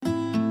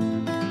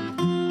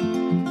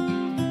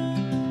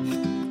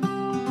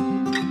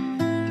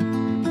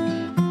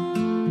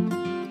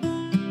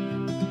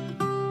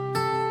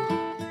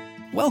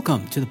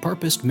Welcome to the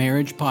Purposed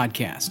Marriage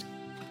Podcast.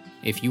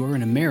 If you are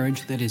in a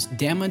marriage that is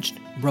damaged,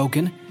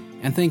 broken,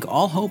 and think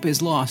all hope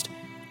is lost,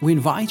 we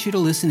invite you to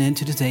listen in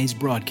to today's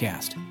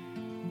broadcast.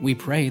 We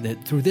pray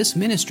that through this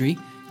ministry,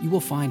 you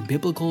will find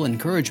biblical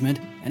encouragement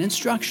and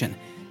instruction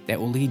that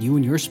will lead you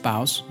and your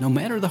spouse, no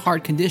matter the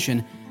heart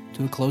condition,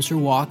 to a closer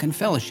walk and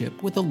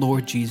fellowship with the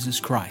Lord Jesus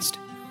Christ.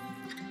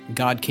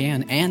 God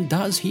can and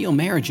does heal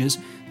marriages,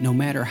 no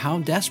matter how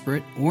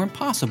desperate or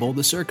impossible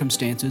the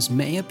circumstances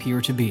may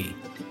appear to be.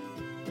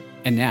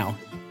 And now,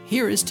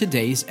 here is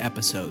today's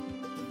episode.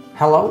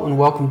 Hello, and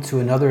welcome to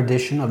another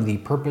edition of the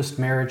Purposed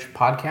Marriage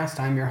Podcast.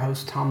 I'm your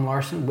host, Tom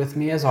Larson. With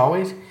me, as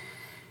always,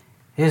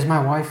 is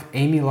my wife,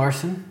 Amy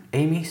Larson.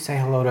 Amy, say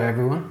hello to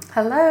everyone.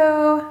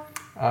 Hello.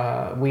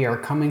 We are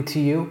coming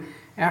to you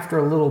after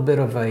a little bit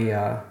of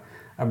a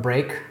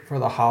break for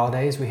the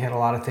holidays. We had a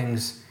lot of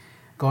things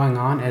going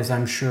on, as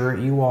I'm sure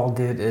you all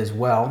did as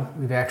well.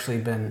 We've actually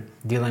been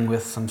dealing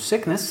with some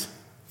sickness.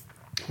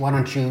 Why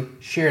don't you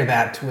share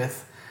that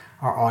with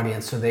our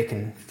audience so they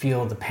can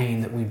feel the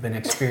pain that we've been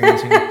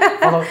experiencing?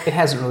 Although it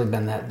hasn't really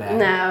been that bad.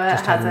 No,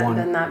 it hasn't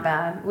been that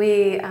bad.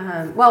 We,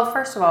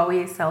 first of all,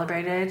 we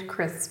celebrated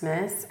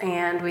Christmas,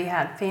 and we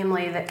had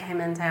family that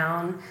came in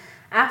town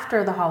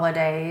after the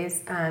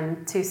holidays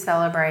to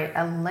celebrate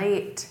a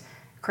late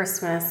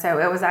Christmas. So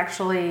it was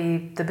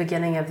actually the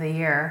beginning of the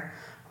year.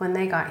 When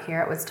they got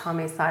here, it was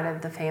Tommy's side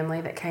of the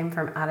family that came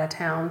from out of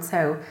town.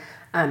 So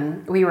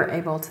we were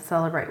able to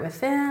celebrate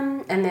with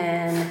them, and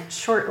then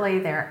shortly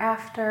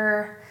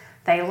thereafter,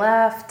 they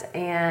left,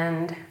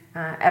 and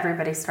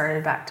everybody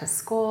started back to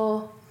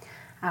school.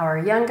 Our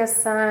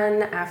youngest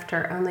son,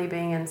 after only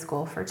being in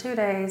school for 2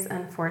 days,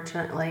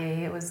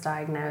 unfortunately, was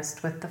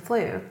diagnosed with the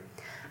flu.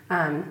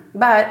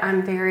 But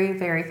I'm very,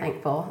 very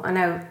thankful. I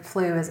know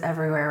flu is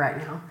everywhere right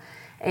now,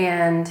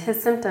 and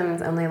his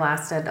symptoms only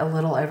lasted a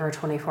little over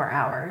 24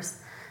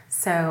 hours.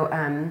 So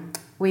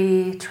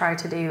we try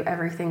to do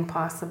everything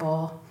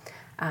possible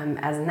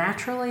as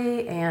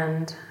naturally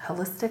and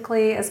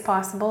holistically as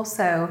possible.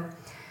 So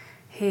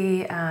he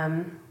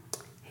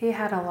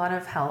had a lot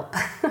of help,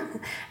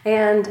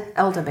 and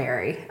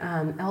elderberry.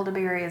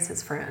 Elderberry is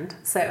his friend.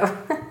 So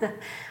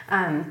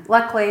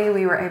luckily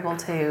we were able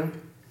to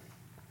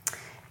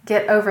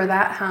get over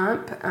that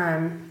hump.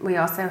 We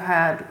also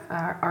had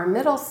our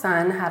middle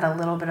son had a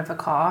little bit of a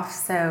cough,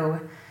 so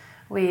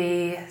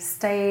we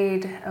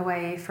stayed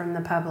away from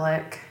the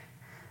public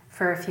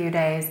for a few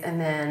days, and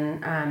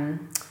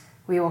then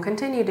we will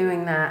continue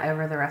doing that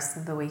over the rest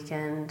of the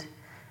weekend,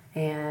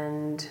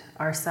 and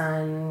our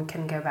son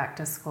can go back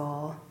to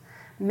school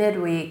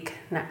midweek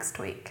next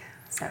week.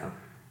 So,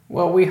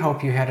 well, we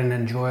hope you had an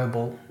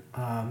enjoyable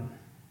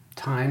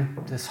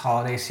time this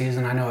holiday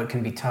season. I know it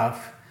can be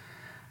tough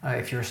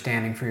if you're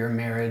standing for your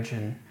marriage,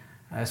 and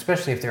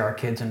especially if there are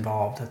kids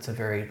involved. That's a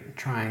very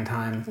trying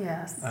time.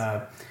 Yes.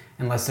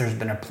 Unless there's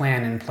been a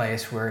plan in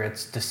place where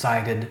it's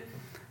decided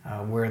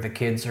where the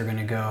kids are going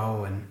to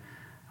go, and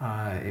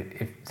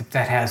if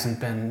that hasn't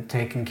been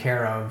taken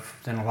care of,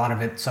 then a lot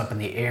of it's up in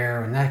the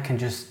air, and that can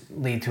just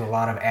lead to a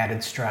lot of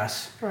added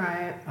stress.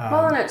 Right.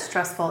 Well, and it's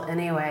stressful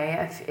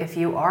anyway if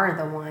you are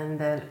the one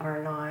that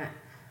are not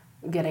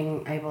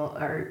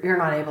you're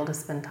not able to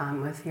spend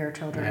time with your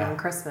children on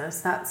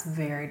Christmas. That's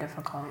very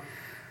difficult.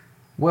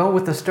 Well,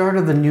 with the start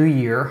of the new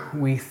year,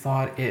 we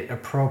thought it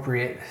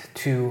appropriate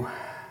to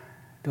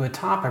do a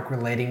topic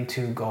relating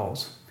to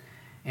goals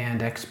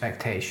and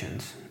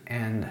expectations.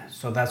 And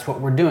so that's what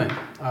we're doing.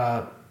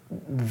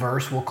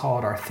 Verse, we'll call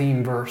it our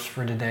theme verse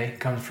for today,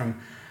 comes from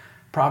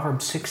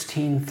Proverbs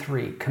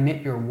 16:3.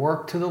 Commit your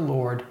work to the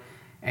Lord,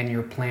 and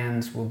your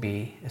plans will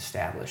be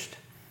established.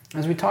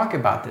 As we talk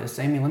about this,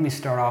 Amy, let me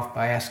start off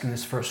by asking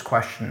this first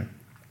question.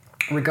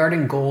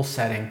 Regarding goal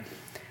setting,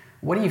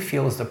 what do you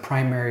feel is the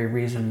primary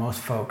reason most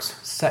folks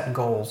set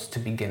goals to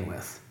begin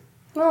with?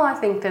 Well, I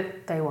think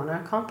that they want to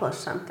accomplish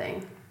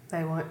something.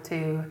 They want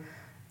to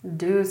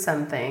do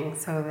something,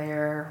 so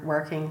they're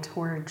working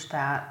towards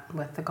that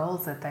with the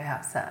goals that they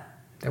have set.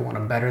 They want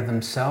to better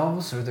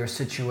themselves or their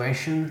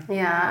situation?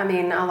 Yeah, I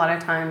mean, a lot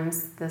of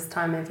times this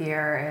time of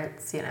year,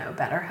 it's,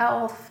 better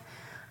health,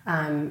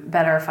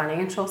 better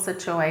financial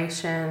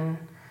situation,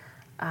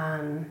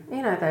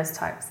 those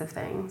types of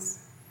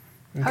things.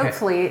 Okay.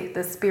 Hopefully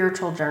the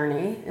spiritual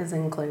journey is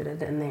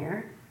included in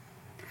there.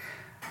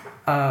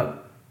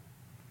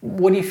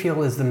 What do you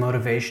feel is the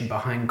motivation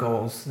behind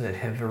goals that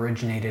have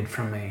originated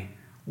from a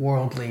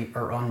worldly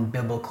or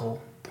unbiblical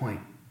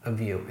point of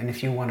view? And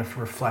if you want to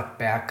reflect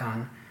back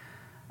on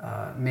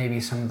maybe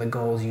some of the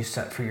goals you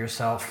set for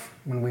yourself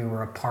when we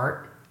were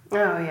apart.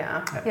 Oh,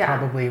 yeah. That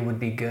probably would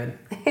be good.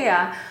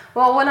 Yeah.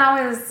 Well, when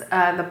I was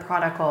the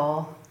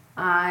prodigal,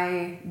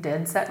 I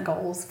did set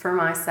goals for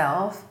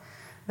myself.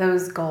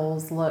 Those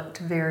goals looked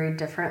very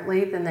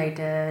differently than they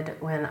did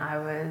when I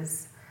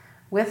was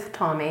with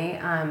Tommy.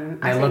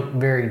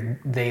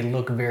 They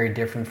look very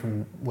different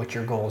from what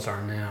your goals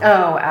are now.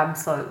 Oh,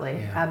 absolutely.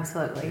 Yeah.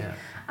 Absolutely. Yeah.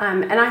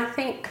 And I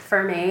think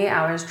for me,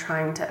 I was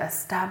trying to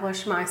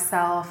establish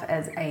myself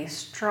as a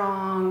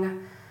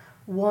strong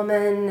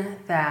woman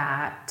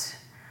that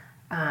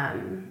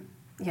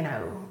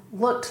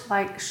looked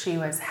like she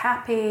was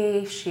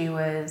happy, she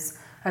was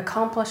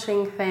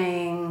accomplishing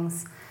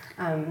things.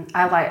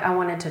 I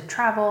wanted to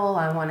travel,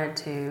 I wanted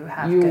to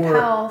have good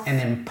health. You were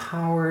an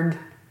empowered,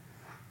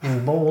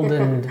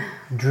 emboldened,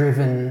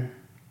 driven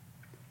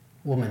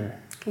woman.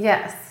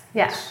 Yes.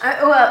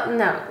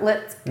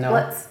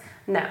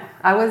 No,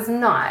 I was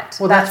not.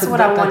 Well, that's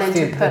what I wanted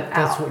to put out.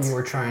 That's what you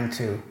were trying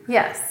to.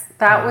 Yes,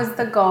 that was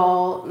the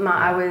goal.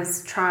 I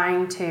was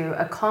trying to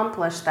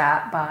accomplish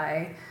that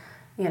by,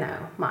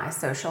 my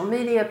social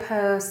media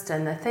posts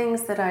and the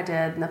things that I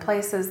did and the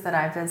places that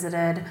I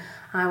visited.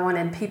 I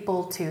wanted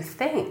people to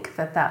think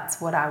that that's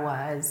what I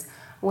was,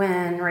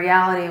 when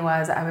reality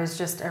was I was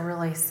just a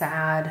really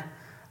sad,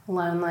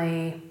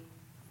 lonely,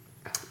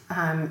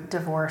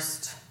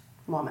 divorced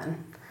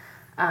woman.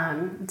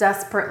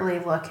 Desperately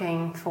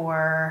looking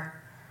for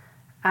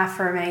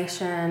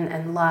affirmation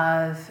and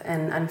love,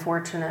 and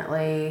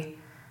unfortunately,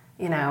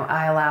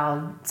 I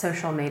allowed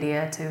social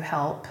media to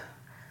help,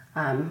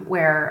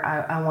 where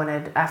I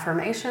wanted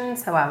affirmation,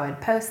 so I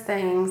would post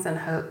things in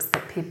hopes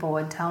that people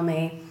would tell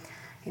me,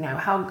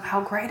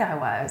 how great I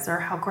was, or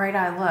how great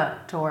I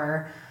looked,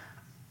 or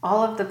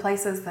all of the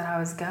places that I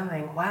was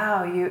going.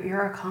 Wow,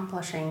 you're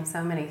accomplishing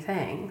so many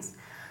things.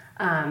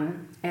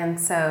 And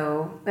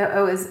so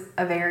it was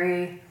a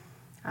very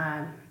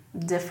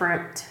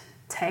different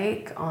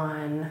take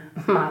on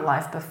my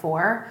life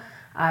before.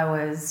 I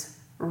was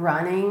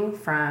running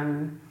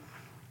from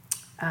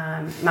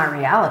my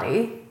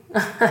reality.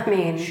 I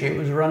mean, she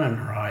was running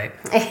right.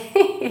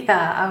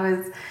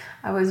 Yeah,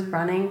 I was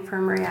running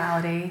from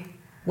reality.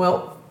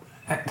 Well,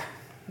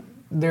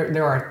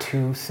 there are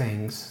two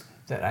things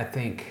that I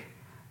think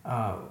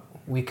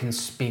we can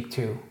speak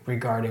to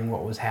regarding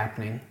what was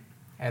happening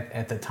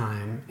at the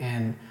time.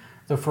 And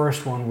the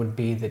first one would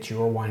be that you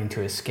were wanting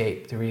to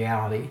escape the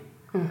reality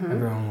of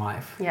your own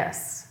life.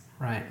 Yes.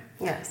 Right.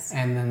 Yes.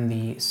 And then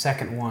the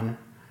second one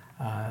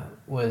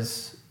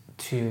was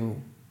to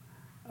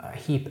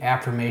heap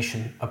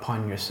affirmation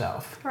upon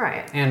yourself.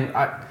 Right. And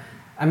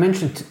I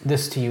mentioned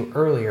this to you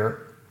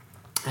earlier,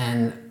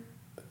 and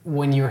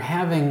when you're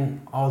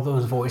having all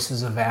those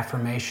voices of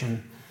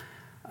affirmation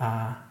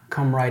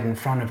come right in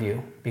front of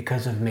you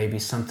because of maybe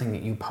something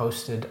that you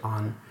posted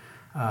on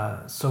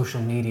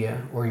social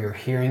media, or you're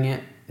hearing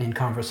it in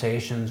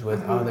conversations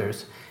with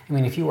others. I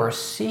mean, if you are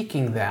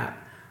seeking that,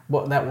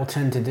 what that will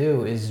tend to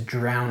do is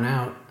drown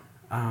out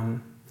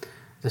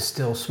the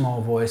still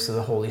small voice of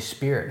the Holy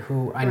Spirit,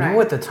 who I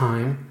knew at the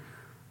time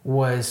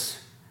was,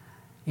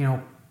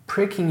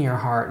 pricking your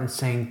heart and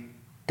saying,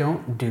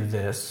 don't do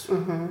this.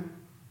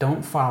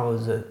 Don't follow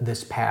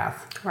this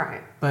path.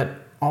 Right.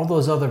 But all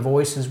those other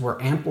voices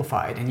were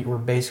amplified, and you were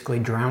basically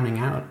drowning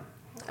out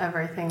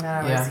everything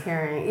that I was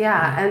hearing.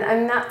 Yeah.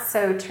 And that's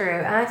so true.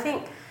 And I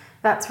think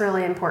that's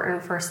really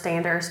important for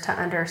standers to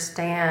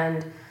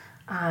understand.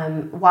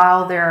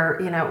 While they're,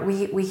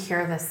 we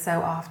hear this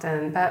so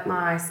often, but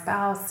my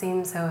spouse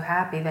seems so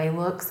happy, they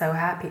look so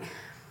happy.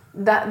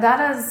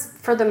 That is,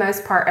 for the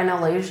most part, an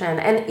illusion.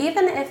 And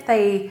even if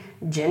they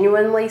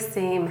genuinely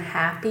seem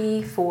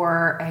happy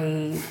for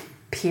a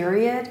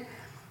period,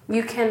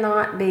 you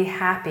cannot be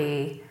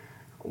happy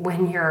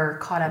when you're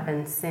caught up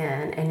in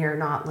sin and you're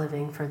not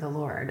living for the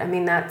Lord. I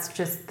mean,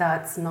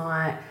 that's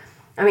not,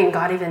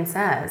 God even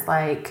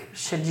says,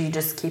 should you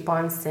just keep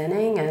on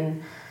sinning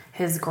and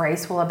His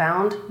grace will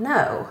abound?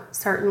 No,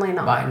 certainly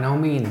not. By no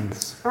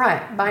means.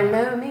 Right, by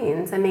no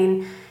means.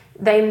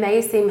 They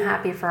may seem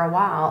happy for a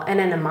while. And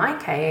in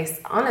my case,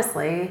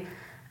 honestly,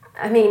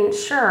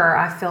 sure,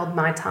 I filled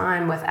my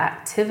time with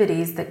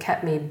activities that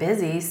kept me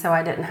busy so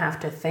I didn't have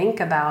to think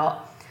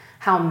about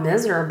how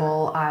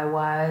miserable I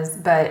was.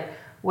 But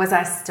was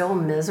I still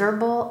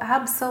miserable?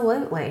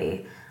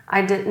 Absolutely.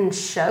 I didn't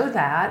show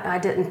that. I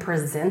didn't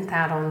present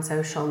that on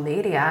social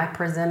media. I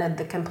presented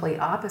the complete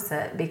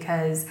opposite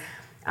because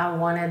I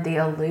wanted the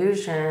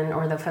illusion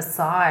or the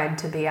facade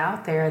to be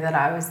out there that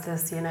I was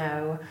this,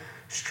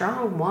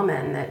 strong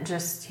woman that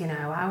just,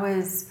 I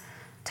was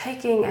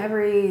taking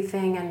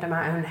everything into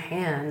my own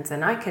hands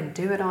and I could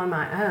do it on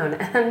my own.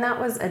 And that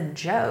was a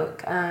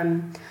joke.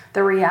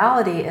 The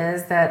reality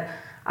is that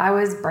I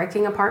was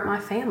breaking apart my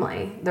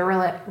family. The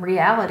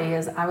reality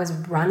is I was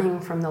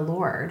running from the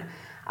Lord.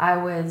 I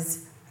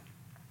was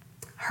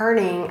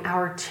hurting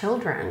our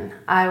children.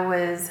 I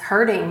was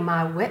hurting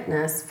my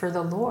witness for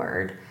the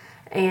Lord.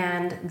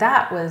 And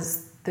that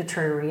was the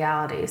true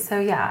reality. So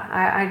yeah,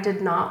 I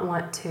did not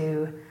want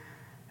to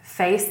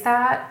face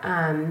that.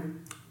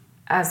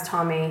 As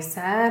Tommy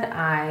said,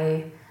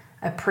 I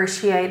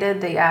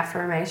appreciated the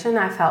affirmation.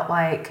 I felt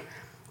like,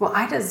 well,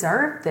 I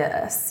deserve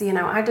this.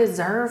 I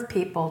deserve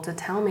people to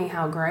tell me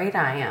how great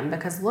I am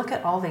because look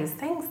at all these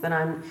things that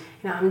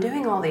I'm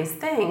doing all these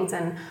things.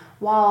 And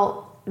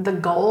while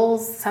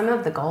some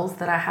of the goals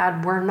that I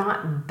had were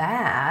not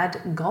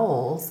bad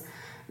goals,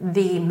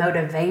 the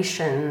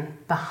motivation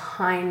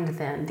behind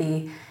them,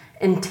 the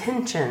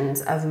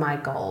intentions of my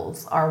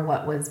goals are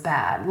what was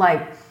bad.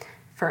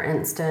 For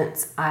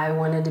instance, I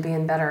wanted to be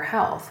in better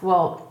health.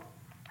 Well,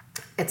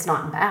 it's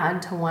not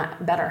bad to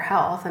want better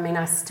health. I mean,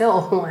 I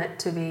still want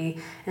to be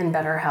in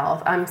better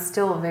health. I'm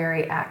still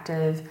very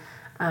active,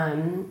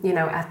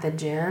 at the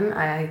gym.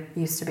 I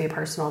used to be a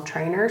personal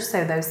trainer,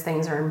 so those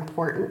things are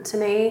important to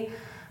me.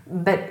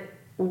 But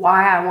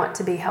why I want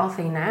to be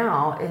healthy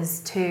now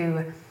is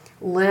to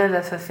live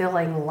a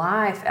fulfilling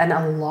life and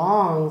a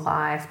long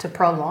life, to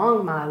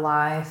prolong my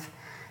life,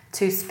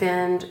 to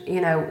spend,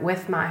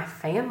 with my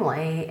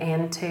family,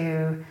 and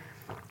to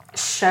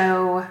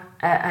show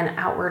an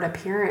outward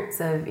appearance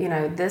of,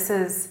 this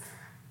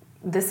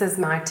is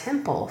my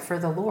temple for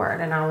the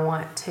Lord, and I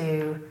want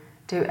to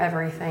do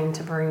everything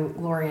to bring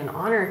glory and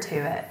honor to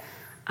it.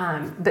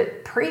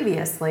 But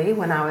previously,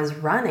 when I was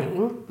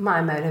running,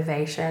 my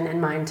motivation and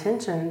my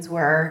intentions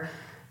were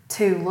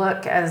to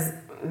look as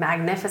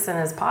magnificent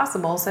as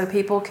possible so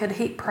people could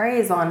heap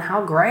praise on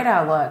how great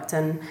I looked,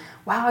 and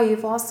wow,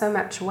 you've lost so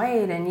much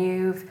weight, and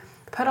you've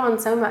put on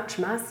so much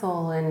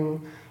muscle,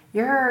 and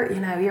you're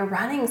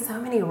running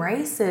so many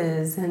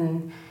races,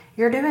 and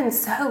you're doing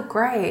so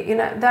great.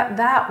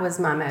 That was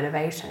my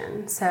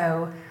motivation.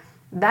 So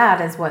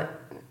that is what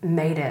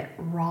made it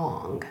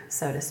wrong,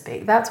 so to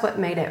speak. That's what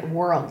made it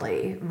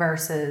worldly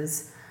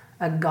versus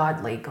a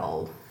godly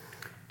goal.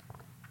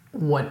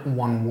 What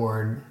one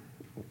word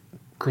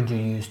could you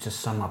use to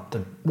sum up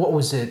what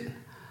was it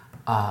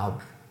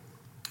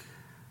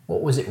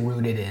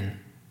rooted in?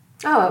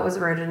 Oh, it was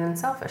rooted in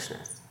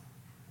selfishness.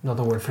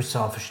 Another word for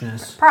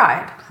selfishness?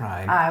 Pride.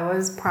 Pride. I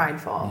was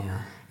prideful.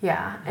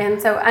 Yeah.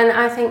 And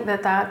I think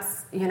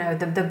that's,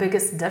 the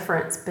biggest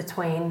difference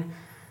between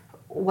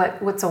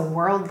what's a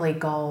worldly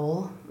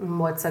goal and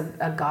what's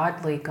a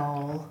godly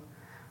goal.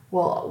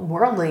 Well,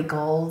 worldly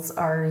goals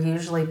are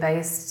usually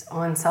based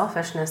on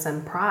selfishness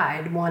and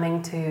pride,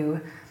 wanting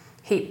to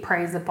heap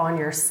praise upon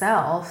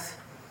yourself,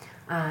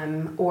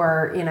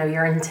 or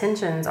your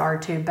intentions are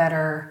to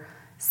better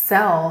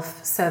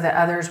self so that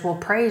others will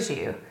praise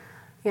you.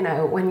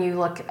 When you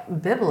look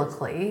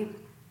biblically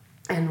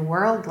and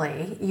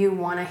worldly, you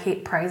want to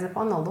heap praise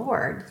upon the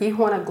Lord. You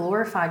want to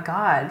glorify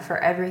God for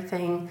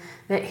everything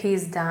that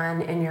He's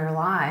done in your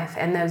life.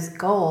 And those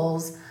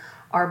goals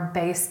are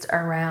based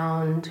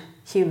around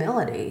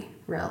humility,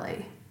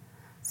 really.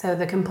 So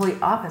the complete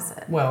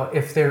opposite. Well,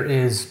 if there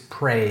is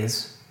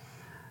praise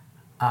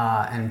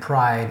and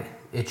pride,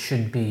 it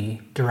should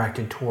be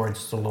directed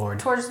towards the Lord.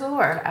 Towards the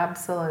Lord,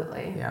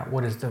 absolutely. Yeah.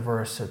 What is the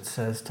verse that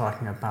says,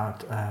 talking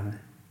about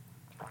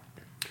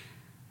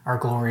our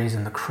glories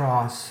in the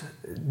cross?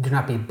 Do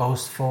not be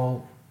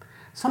boastful.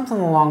 Something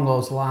along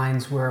those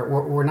lines, where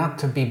we're not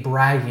to be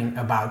bragging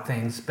about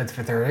things, but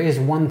if there is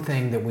one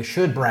thing that we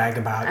should brag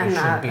about, it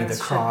should be the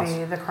cross. Should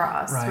be the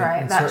cross,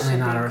 right? And that certainly should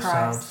not be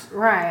ourselves. Christ.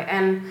 Right,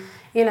 and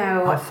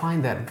I'll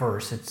find that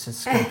verse. It's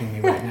escaping me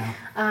right now.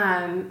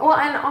 Well,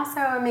 and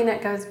also,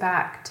 it goes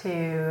back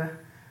to,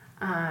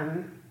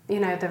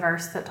 the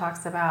verse that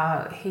talks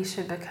about He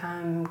should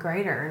become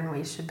greater and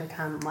we should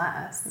become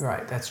less.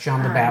 Right, that's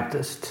John the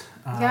Baptist.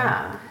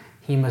 Yeah.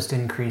 He must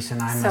increase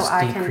and I must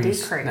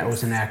decrease. That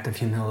was an act of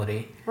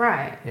humility.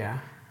 Right. Yeah.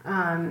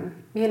 I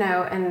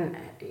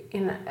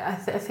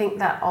think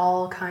that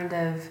all kind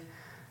of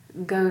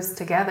goes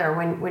together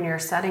when you're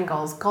setting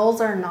goals.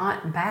 Goals are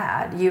not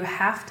bad. You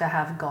have to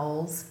have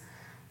goals,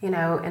 in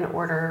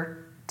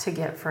order to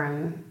get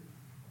from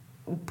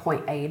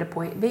point A to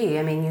point B.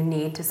 You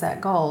need to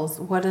set goals.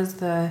 What is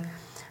the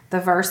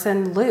verse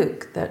in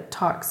Luke that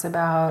talks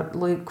about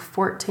Luke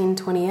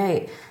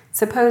 14:28?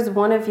 Suppose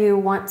one of you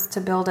wants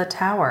to build a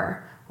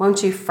tower.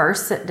 Won't you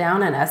first sit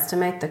down and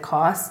estimate the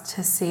cost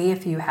to see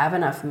if you have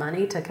enough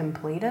money to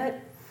complete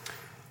it?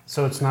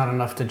 So it's not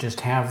enough to just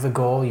have the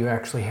goal. You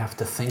actually have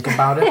to think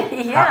about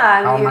it.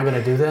 Yeah. How am I going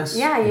to do this?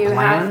 Yeah, you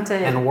plan have to.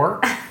 And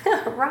work.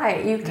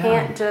 Right. You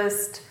can't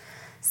just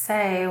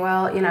say,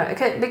 well, it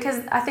could,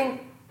 because I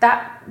think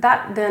that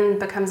then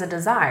becomes a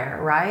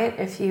desire, right?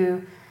 If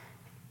you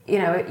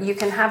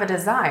can have a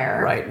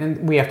desire. Right,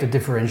 and we have to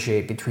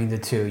differentiate between the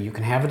two. You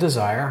can have a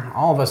desire.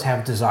 All of us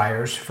have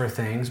desires for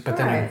things, but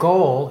then a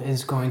goal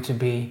is going to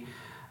be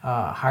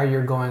how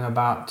you're going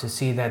about to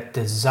see that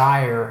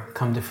desire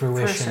come to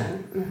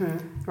fruition.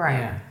 Mm-hmm.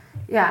 Right.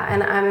 Yeah,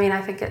 and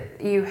I think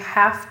you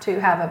have to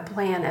have a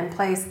plan in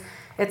place.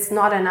 It's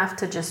not enough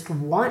to just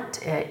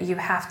want it. You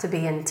have to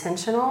be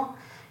intentional.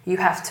 You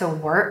have to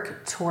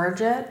work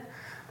towards it.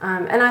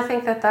 And I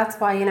think that's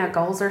why,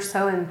 goals are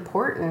so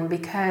important,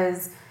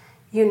 because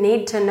you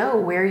need to know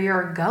where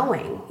you're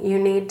going. You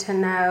need to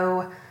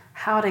know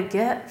how to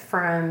get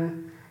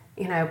from,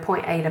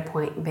 point A to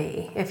point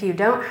B. If you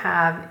don't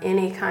have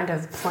any kind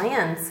of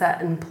plan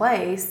set in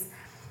place,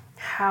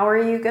 how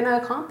are you going to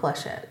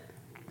accomplish it?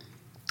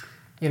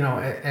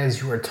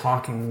 As you were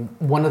talking,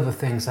 one of the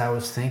things I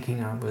was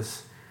thinking of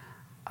was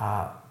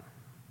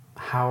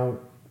how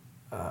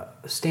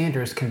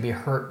standards can be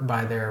hurt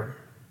by their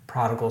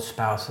prodigal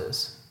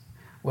spouses,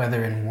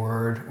 whether in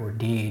word or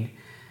deed.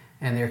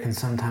 And there can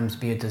sometimes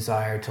be a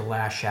desire to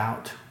lash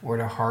out or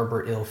to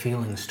harbor ill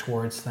feelings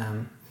towards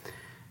them,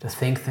 to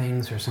think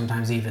things or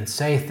sometimes even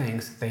say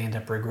things that they end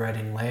up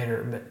regretting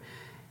later. But,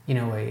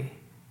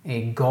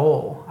 a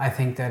goal, I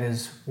think that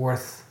is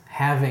worth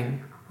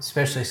having,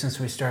 especially since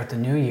we start the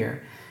new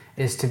year,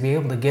 is to be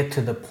able to get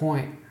to the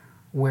point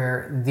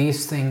where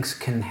these things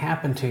can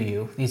happen to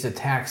you, these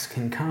attacks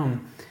can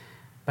come,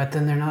 but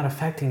then they're not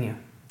affecting you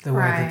the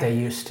way that they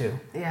used to.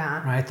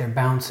 Yeah. Right? They're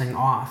bouncing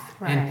off.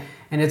 Right.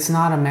 And it's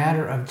not a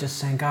matter of just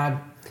saying, God,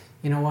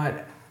 you know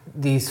what?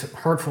 These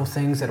hurtful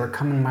things that are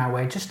coming my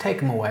way, just take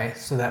them away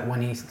so that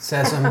when he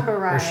says them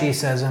or she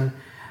says them,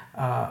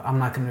 I'm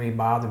not going to be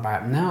bothered by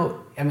it.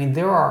 No, I mean,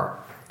 there are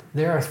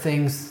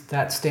things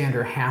that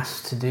Stander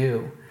has to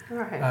do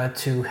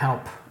to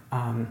help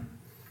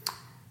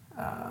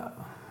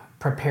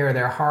prepare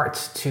their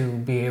hearts to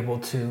be able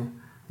to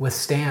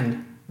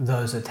withstand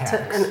those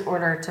attacks. In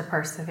order to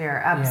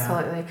persevere,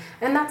 absolutely. Yeah.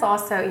 And that's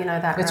also,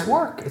 that... It's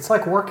work. It's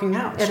like working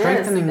out,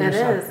 strengthening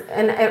yourself. It is.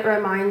 And it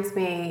reminds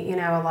me,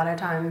 a lot of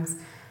times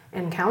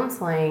in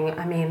counseling,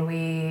 I mean,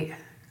 we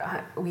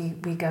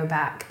go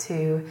back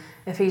to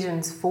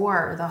Ephesians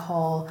 4, the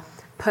whole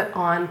put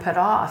on, put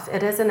off.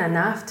 It isn't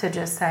enough to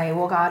just say,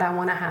 well, God, I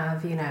want to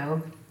have,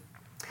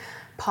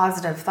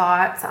 positive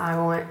thoughts. I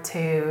want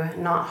to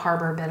not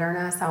harbor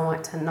bitterness. I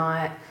want to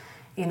not,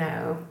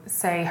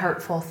 say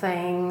hurtful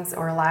things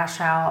or lash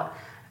out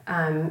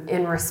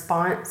in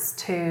response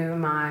to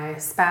my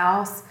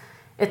spouse.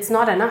 It's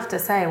not enough to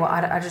say, well,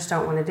 I just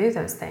don't want to do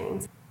those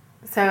things.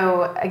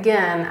 So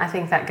again, I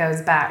think that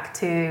goes back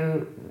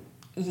to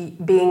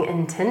being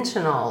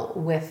intentional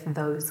with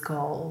those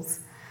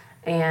goals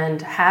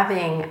and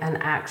having an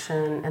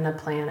action and a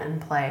plan in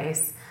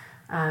place,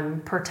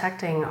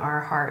 protecting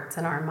our hearts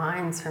and our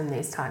minds from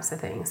these types of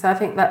things. So I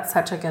think that's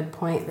such a good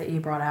point that you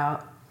brought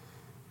out.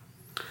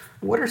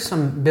 What are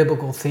some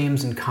biblical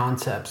themes and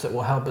concepts that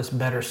will help us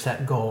better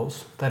set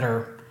goals that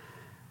are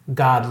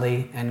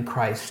godly and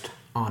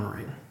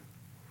Christ-honoring?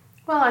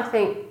 Well, I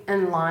think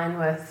in line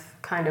with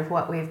kind of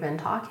what we've been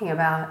talking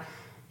about,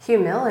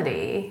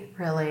 humility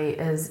really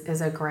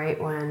is a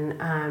great one,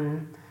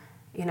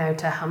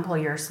 to humble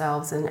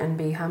yourselves and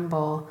be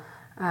humble.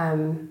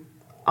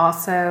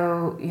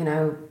 Also,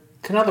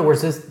 In other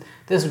words,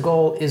 this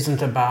goal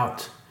isn't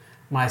about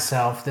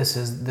myself. This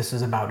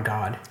is about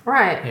God.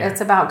 Right. Yeah. It's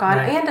about God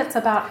and it's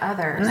about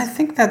others. And I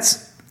think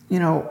that's,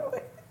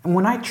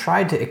 when I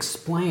tried to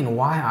explain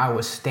why I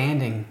was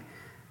standing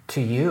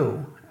to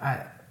you,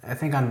 I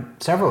think on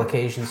several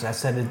occasions I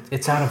said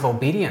it's out of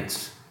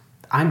obedience.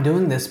 I'm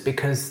doing this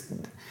because,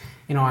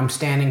 I'm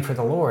standing for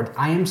the Lord.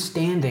 I am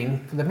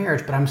standing for the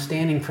marriage, but I'm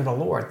standing for the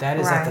Lord. That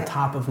is at the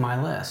top of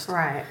my list.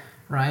 Right.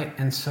 Right?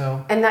 And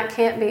so... And that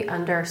can't be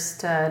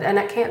understood. And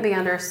it can't be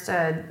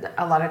understood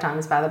a lot of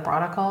times by the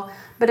prodigal,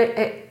 but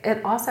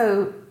it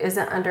also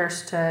isn't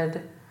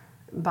understood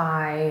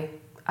by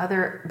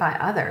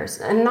others.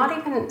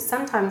 And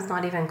sometimes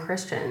not even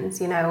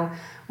Christians.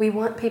 We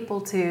want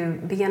people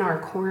to be in our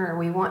corner.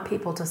 We want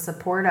people to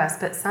support us.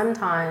 But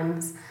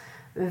sometimes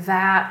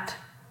that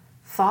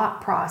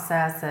thought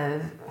process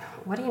of,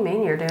 what do you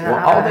mean you're doing it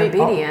out of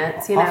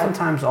obedience?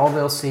 Oftentimes all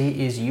they'll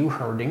see is you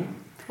hurting.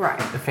 Right.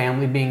 The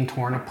family being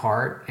torn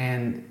apart,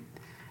 and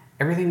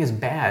everything is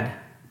bad.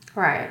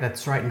 Right.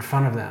 That's right in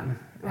front of them.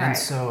 Right. And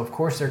so, of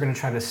course, they're going to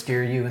try to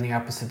steer you in the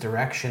opposite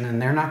direction,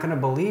 and they're not going to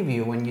believe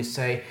you when you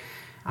say,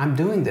 I'm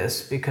doing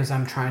this because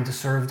I'm trying to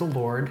serve the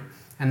Lord,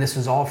 and this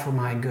is all for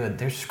my good.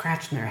 They're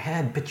scratching their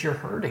head, but you're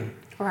hurting.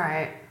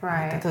 Right.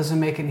 That doesn't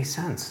make any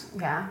sense.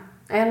 Yeah.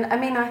 And,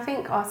 I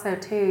think also,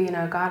 too,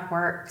 God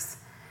works...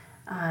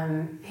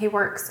 He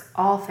works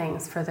all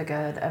things for the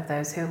good of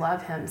those who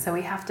love him. So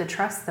we have to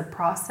trust the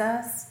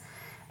process,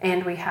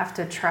 and we have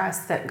to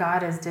trust that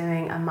God is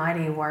doing a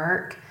mighty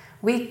work.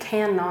 We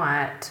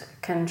cannot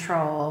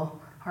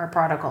control our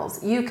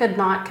prodigals. You could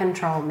not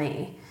control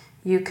me.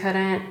 You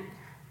couldn't,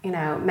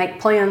 make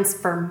plans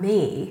for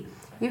me.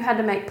 You had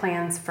to make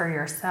plans for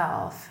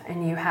yourself,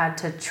 and you had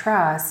to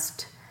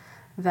trust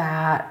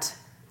that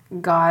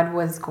God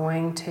was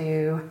going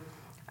to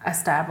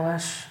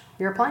establish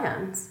your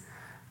plans.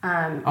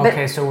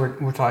 So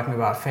we're talking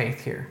about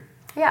faith here.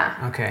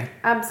 Yeah. Okay.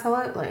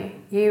 Absolutely.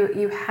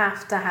 You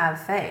have to have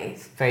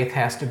faith. Faith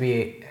has to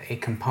be a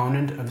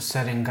component of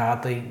setting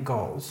godly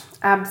goals.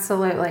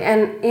 Absolutely.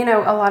 And,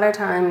 a lot of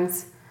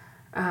times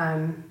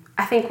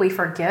I think we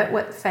forget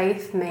what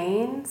faith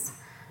means.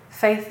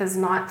 Faith is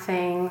not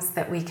things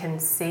that we can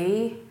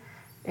see.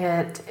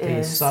 It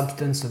is the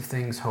substance of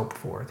things hoped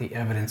for, the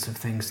evidence of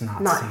things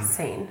not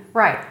seen.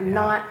 Right, yeah.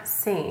 Not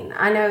seen.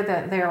 I know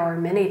that there are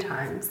many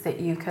times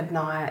that you could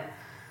not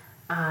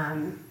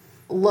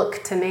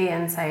look to me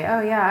and say,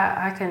 oh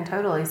yeah, I can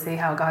totally see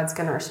how God's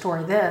going to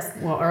restore this.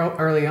 Well,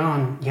 early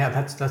on,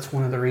 that's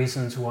one of the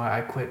reasons why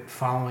I quit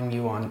following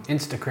you on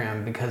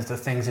Instagram, because the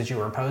things that you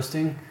were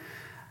posting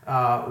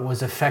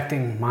was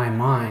affecting my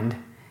mind,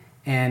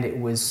 and it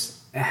was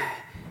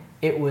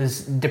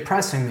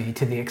depressing me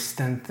to the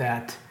extent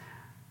that,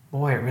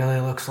 boy, it really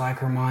looks like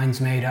her mind's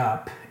made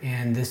up,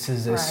 and this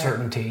is a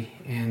certainty,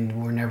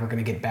 and we're never going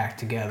to get back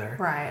together.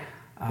 Right.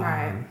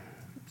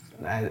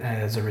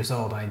 as a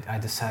result, I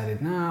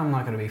decided, no, I'm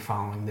not going to be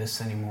following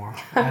this anymore.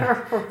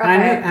 Right.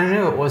 And I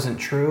knew it wasn't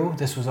true.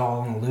 This was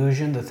all an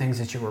illusion, the things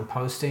that you were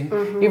posting.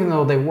 Mm-hmm. Even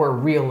though they were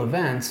real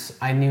events,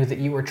 I knew that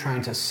you were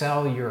trying to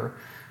sell your,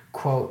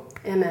 quote,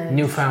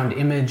 newfound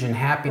image and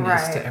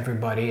happiness to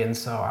everybody. And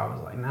so I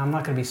was like, no, I'm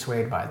not going to be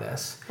swayed by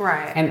this.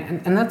 Right.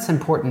 And that's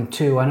important,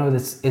 too. I know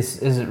this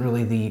isn't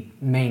really the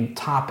main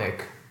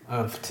topic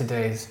of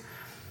today's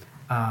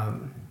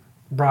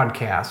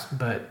broadcast,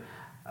 but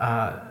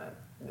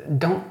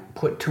don't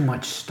put too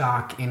much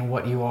stock in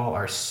what you all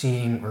are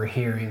seeing or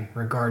hearing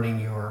regarding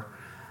your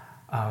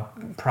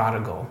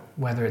prodigal,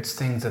 whether it's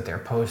things that they're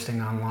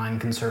posting online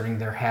concerning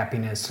their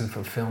happiness and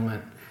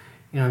fulfillment.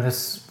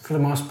 This, for the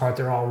most part,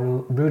 they're all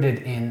rooted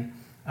in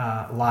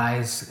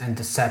lies and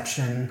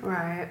deception.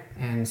 Right.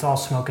 And it's all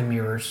smoke and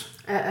mirrors.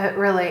 It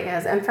really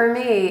is. And for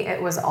me, it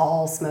was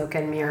all smoke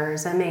and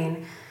mirrors. I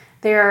mean,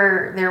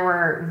 there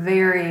were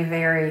very,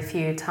 very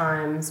few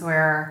times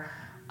where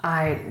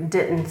I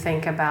didn't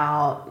think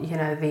about,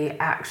 the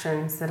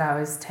actions that I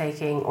was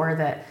taking, or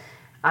that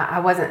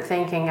I wasn't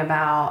thinking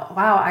about,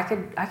 wow,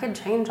 I could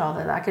change all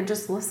that. I could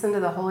just listen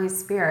to the Holy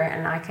Spirit,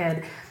 and I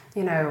could,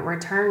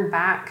 return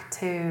back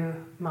to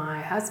my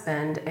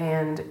husband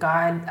and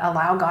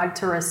allow God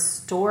to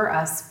restore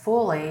us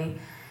fully.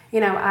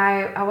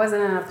 I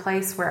wasn't in a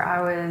place where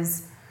I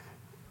was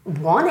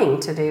wanting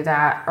to do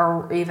that,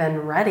 or even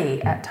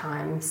ready at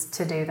times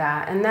to do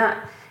that. And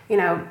that,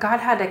 God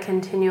had to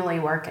continually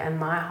work in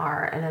my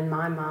heart and in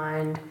my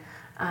mind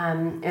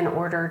in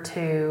order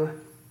to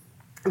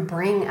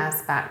bring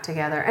us back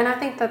together. And I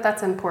think that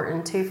that's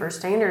important too for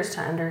Standers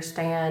to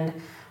understand.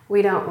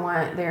 We don't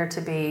want there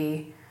to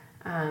be,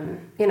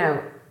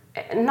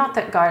 not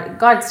that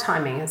God's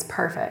timing is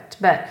perfect,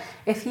 but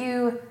if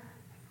you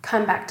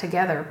come back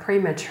together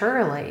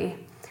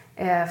prematurely,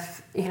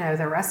 if,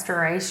 the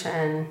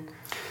restoration...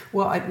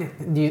 Well,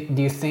 do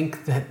you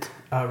think that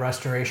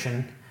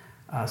restoration,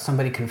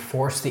 somebody can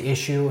force the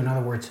issue? In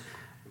other words,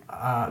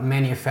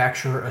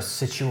 manufacture a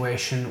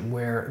situation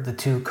where the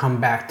two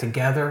come back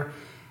together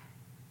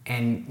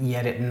and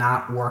yet it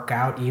not work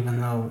out,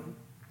 even though...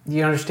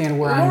 You understand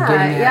where I'm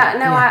getting at?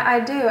 I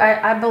do.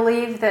 I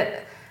believe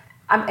that,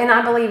 and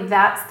I believe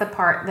that's the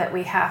part that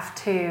we have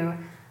to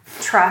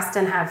trust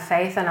and have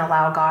faith and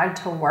allow God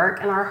to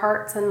work in our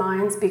hearts and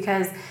minds,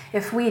 because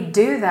if we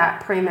do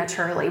that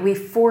prematurely, we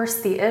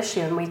force the issue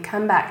and we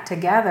come back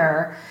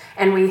together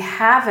and we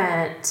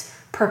haven't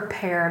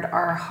prepared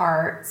our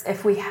hearts,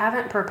 if we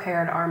haven't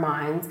prepared our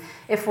minds,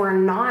 if we're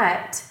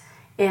not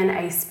in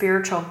a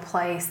spiritual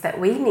place that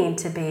we need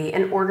to be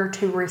in order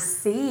to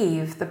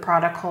receive the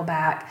prodigal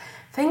back,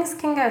 things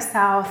can go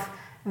south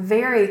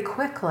very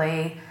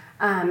quickly.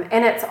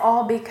 And it's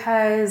all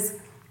because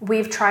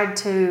we've tried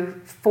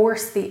to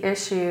force the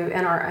issue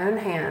in our own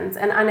hands.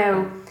 And I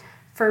know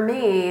for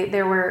me,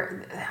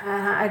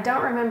 I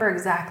don't remember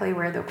exactly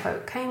where the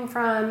quote came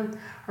from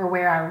or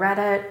where I read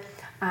it.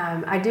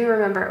 I do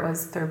remember it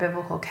was through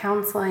biblical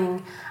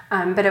counseling,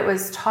 but it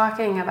was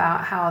talking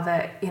about how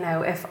that,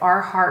 if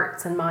our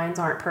hearts and minds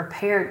aren't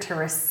prepared to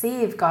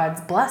receive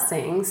God's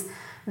blessings,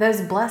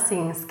 those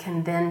blessings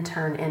can then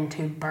turn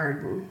into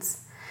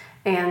burdens.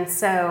 And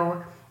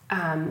so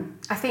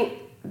I think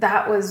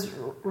that was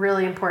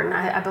really important.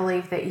 I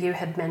believe that you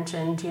had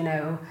mentioned,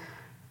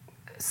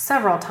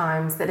 several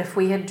times that if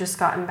we had just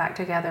gotten back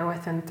together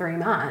within 3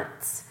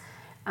 months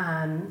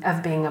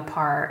of being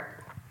apart,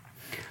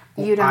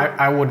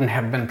 I wouldn't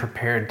have been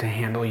prepared to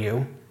handle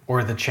you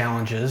or the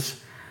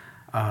challenges.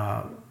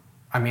 I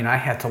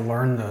had to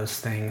learn those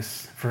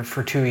things.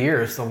 For 2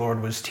 years, the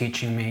Lord was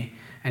teaching me,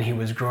 and He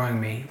was growing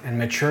me and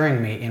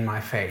maturing me in my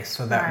faith,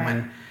 so that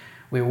when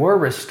we were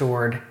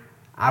restored,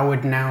 I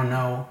would now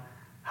know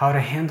how to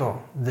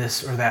handle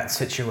this or that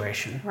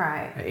situation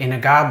in a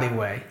godly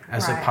way,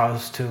 as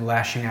opposed to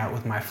lashing out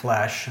with my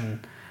flesh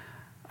and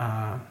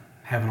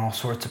having all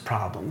sorts of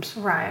problems.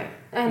 Right.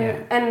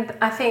 And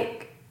I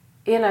think,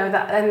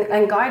 that,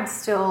 and God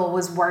still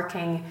was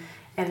working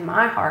in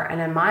my heart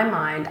and in my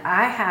mind.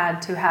 I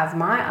had to have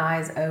my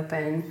eyes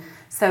open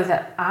so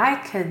that I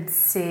could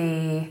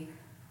see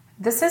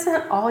this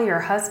isn't all your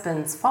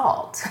husband's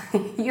fault.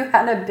 You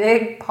had a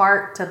big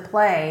part to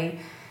play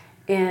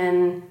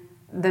in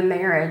the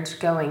marriage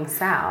going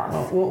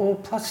south. Well,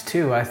 plus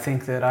two, I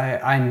think that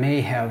I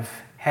may have,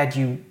 had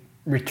you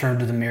returned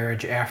to the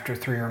marriage after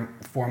 3 or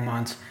 4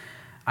 months,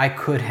 I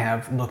could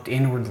have looked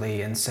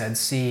inwardly and said,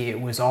 see,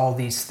 it was all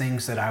these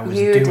things that I was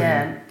doing. You did,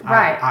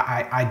 right.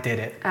 I did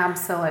it.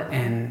 Absolutely.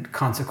 And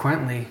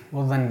consequently,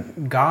 well,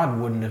 then God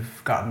wouldn't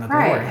have gotten the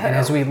glory. And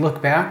as we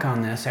look back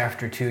on this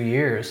after 2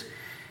 years,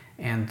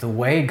 and the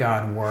way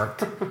God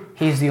worked,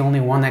 He's the only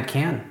one that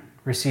can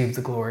receive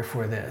the glory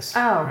for this.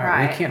 Oh,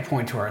 right. We can't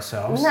point to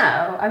ourselves.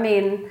 No,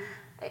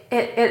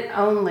 it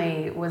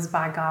only was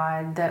by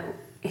God that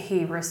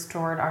He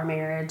restored our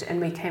marriage and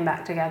we came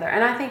back together.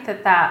 And I think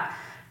that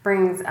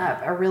brings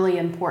up a really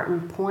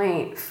important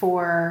point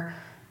for,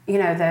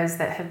 those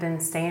that have been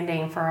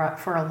standing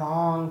for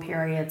long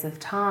periods of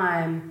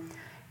time.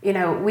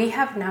 We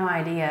have no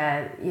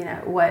idea,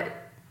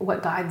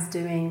 what God's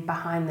doing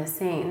behind the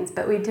scenes.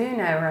 But we do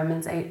know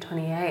Romans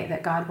 8:28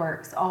 that God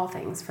works all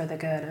things for the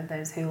good of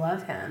those who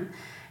love him.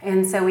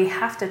 And so we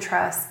have to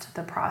trust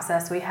the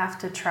process. We have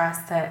to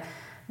trust that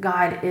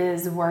God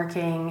is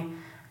working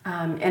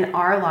in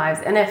our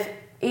lives. And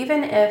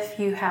even if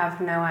you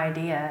have no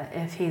idea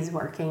if he's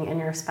working in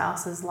your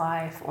spouse's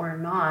life or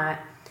not,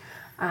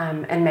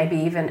 and maybe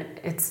even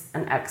it's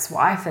an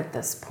ex-wife at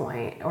this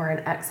point or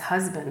an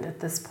ex-husband at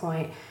this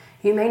point,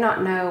 you may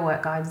not know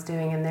what God's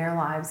doing in their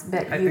lives,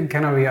 but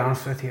can I be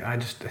honest with you? I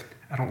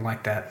don't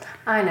like that.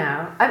 I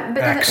know,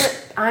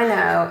 I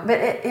know, but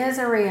it is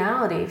a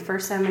reality for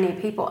so many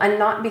people, and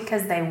not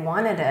because they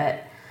wanted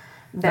it,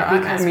 but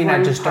because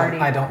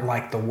I don't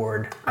like the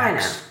word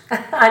ex.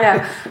 I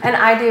know, and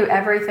I do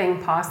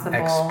everything possible.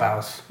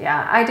 Ex-spouse.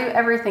 Yeah, I do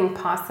everything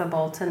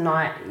possible to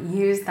not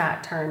use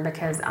that term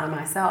because I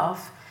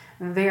myself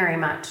very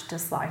much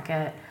dislike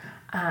it.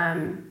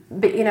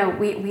 But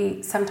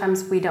we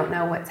sometimes we don't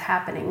know what's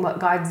happening, what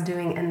God's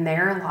doing in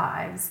their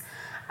lives.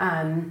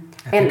 I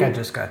think I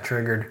just got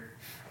triggered.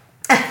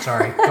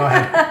 Sorry, go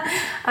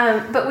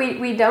ahead. But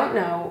we don't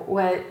know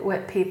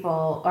what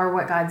people or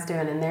what God's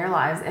doing in their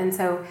lives, and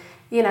so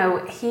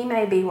he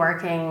may be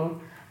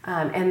working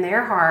in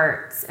their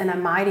hearts in a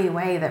mighty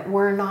way that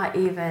we're not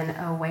even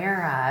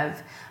aware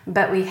of.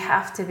 But we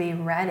have to be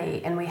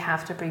ready, and we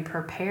have to be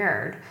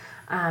prepared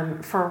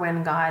for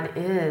when God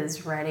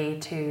is ready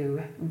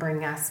to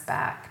bring us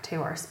back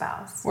to our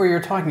spouse. Well, you're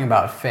talking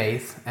about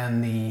faith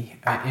and the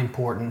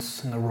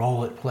importance and the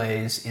role it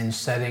plays in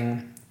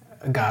setting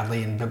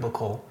godly and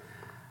biblical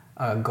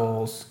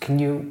goals.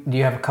 Do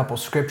you have a couple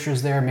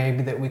scriptures there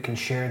maybe that we can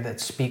share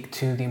that speak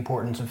to the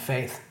importance of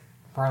faith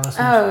for our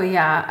listeners? Oh,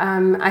 yeah.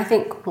 I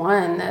think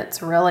one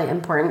that's really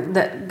important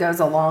that goes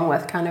along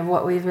with kind of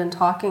what we've been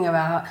talking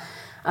about,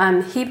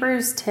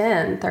 Hebrews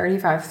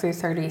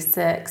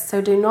 10:35-36. So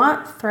do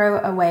not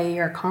throw away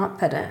your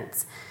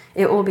confidence.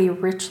 It will be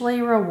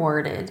richly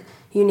rewarded.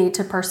 You need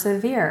to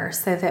persevere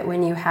so that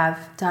when you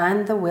have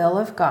done the will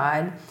of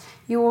God,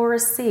 you will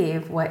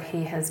receive what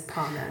he has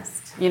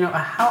promised.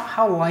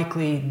 How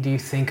likely do you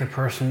think a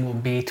person will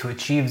be to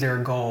achieve their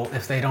goal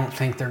if they don't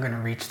think they're going to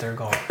reach their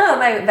goal? Oh,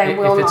 they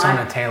will not. If it's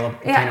unattainable.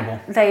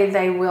 Yeah,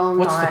 they will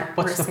not.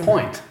 What's the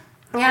point?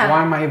 Yeah.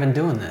 Why am I even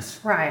doing this?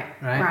 Right.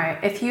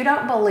 If you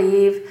don't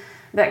believe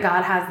that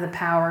God has the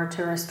power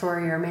to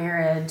restore your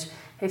marriage,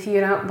 if you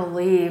don't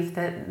believe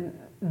that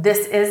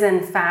this is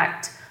in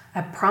fact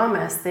a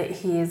promise that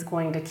he is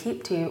going to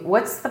keep to you,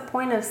 what's the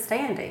point of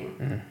standing?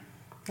 Mm-hmm.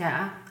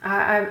 Yeah,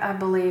 I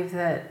believe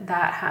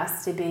that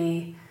has to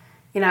be,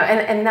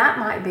 and that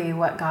might be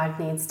what God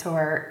needs to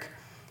work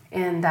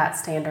in that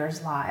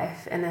stander's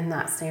life and in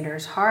that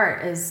stander's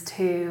heart, is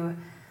to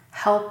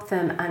help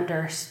them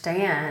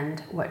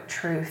understand what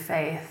true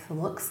faith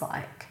looks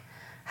like,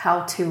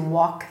 how to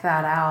walk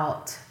that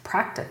out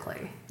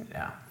practically.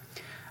 Yeah.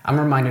 I'm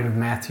reminded of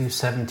Matthew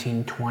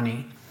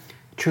 17:20.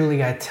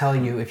 Truly I tell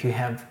you, if you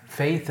have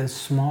faith as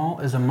small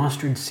as a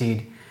mustard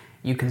seed,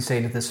 you can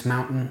say to this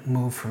mountain,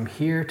 move from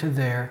here to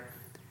there,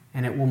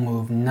 and it will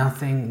move.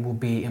 Nothing will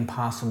be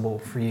impossible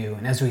for you.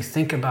 And as we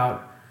think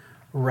about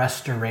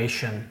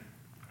restoration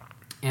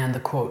and the,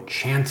 quote,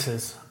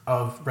 chances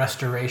of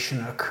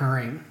restoration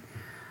occurring,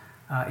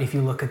 if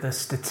you look at the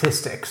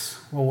statistics,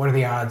 well, what are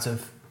the odds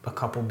of a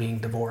couple being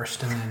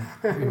divorced? And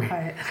then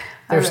Right.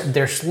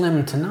 they're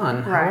slim to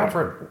none. Right.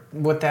 However,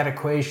 what that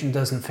equation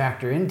doesn't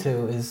factor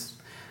into is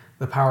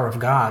the power of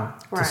God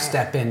to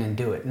step in and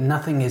do it.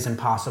 Nothing is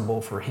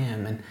impossible for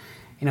him. And,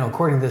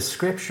 according to this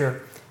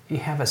scripture, you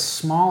have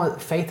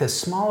faith as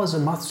small as a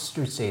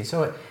mustard seed.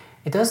 So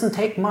it doesn't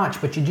take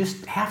much, but you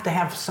just have to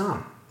have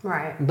some.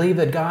 Right. Believe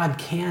that God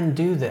can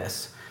do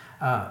this.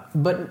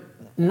 But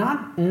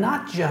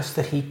not just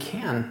that he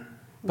can,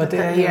 but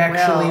that he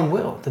actually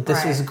will, that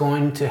this is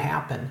going to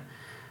happen.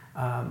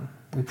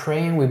 We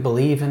pray and we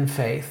believe in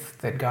faith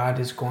that God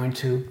is going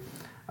to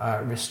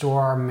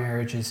restore our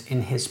marriages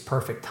in his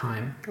perfect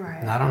time,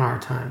 not on our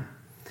time.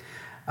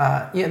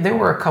 There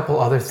were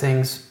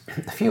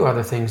a few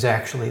other things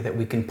actually that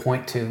we can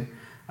point to,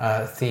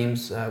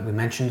 themes. We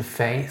mentioned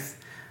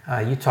faith.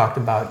 You talked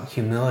about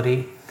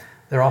humility.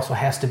 There also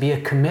has to be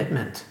a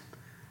commitment,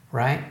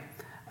 right?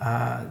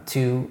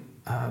 To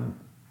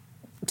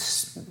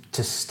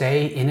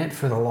stay in it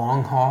for the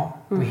long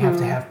haul. Mm-hmm. We have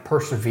to have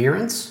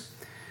perseverance.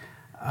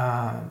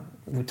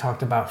 We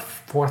talked about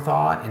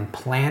forethought and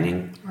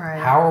planning. Right.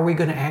 How are we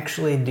going to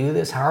actually do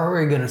this? How are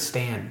we going to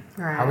stand?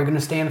 Right. How are we going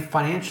to stand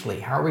financially?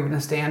 How are we going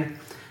to stand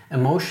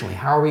emotionally?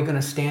 How are we going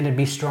to stand and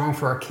be strong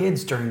for our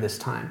kids during this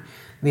time?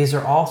 These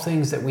are all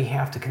things that we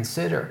have to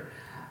consider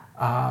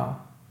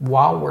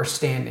while we're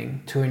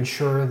standing to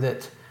ensure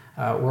that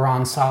we're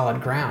on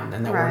solid ground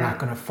and that we're not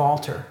going to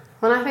falter.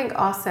 Well, I think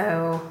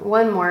also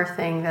one more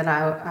thing that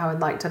I would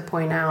like to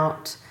point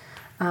out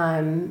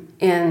in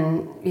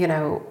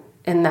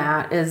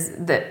that is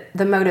that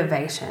the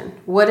motivation.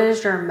 What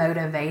is your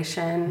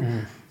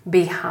motivation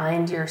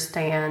behind your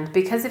stand?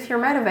 Because if your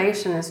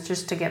motivation is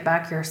just to get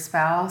back your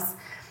spouse,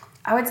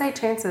 I would say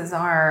chances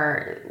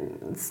are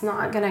it's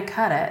not going to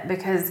cut it,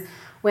 because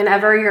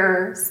whenever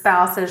your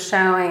spouse is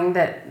showing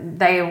that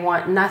they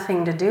want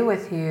nothing to do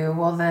with you,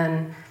 well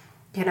then,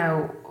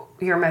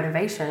 your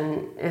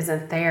motivation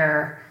isn't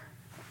there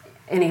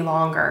any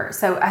longer.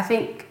 So I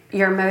think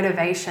your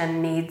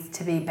motivation needs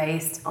to be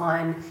based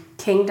on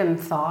kingdom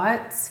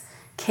thoughts,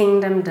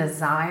 kingdom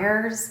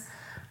desires,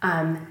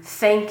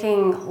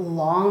 thinking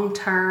long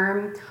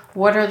term.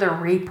 What are the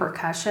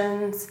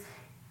repercussions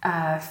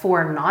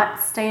for not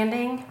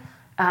standing?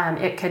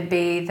 It could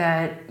be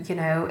that,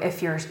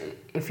 if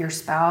your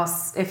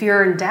spouse, if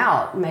you're in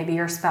doubt, maybe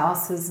your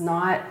spouse is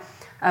not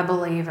a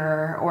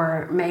believer,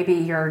 or maybe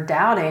you're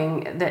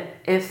doubting that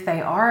if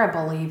they are a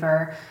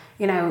believer,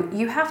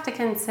 you have to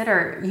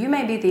consider you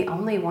may be the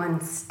only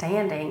one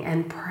standing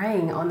and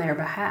praying on their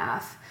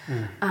behalf.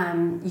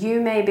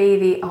 You may be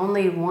the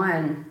only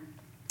one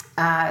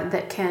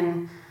that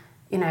can,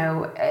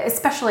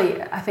 especially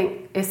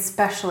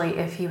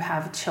if you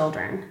have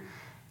children,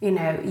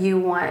 you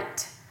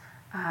want,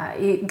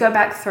 you go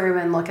back through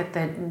and look at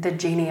the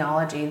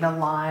genealogy, the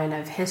line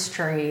of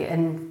history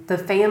and the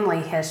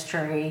family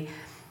history.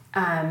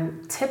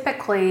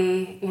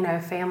 Typically,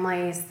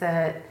 families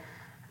that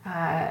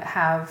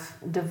have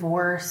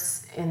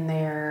divorce in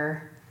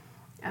their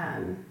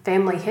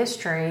family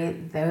history,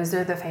 those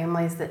are the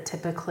families that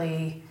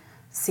typically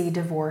see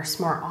divorce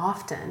more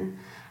often.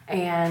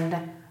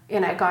 And,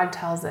 God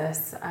tells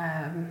us,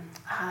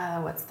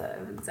 what's the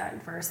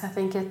exact verse? I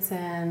think is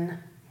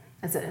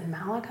it in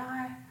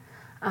Malachi?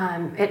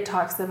 It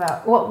talks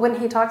about, when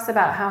he talks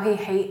about how he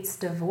hates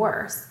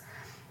divorce.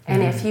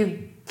 And if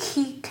you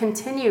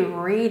continue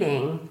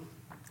reading,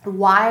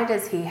 why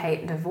does he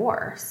hate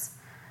divorce?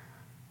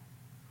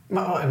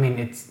 Well, I mean,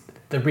 it's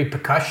the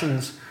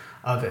repercussions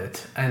of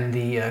it and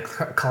the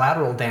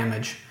collateral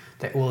damage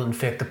that will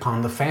inflict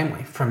upon the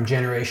family from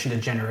generation to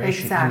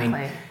generation. Exactly. I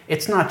mean,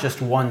 it's not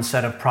just one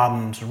set of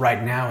problems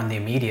right now in the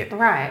immediate.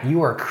 Right.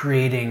 You are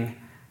creating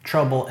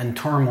trouble and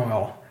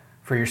turmoil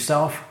for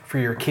yourself, for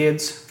your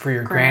kids, for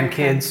your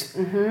grandkids.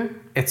 Mm-hmm.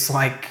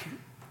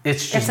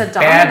 It's just a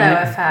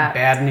domino effect.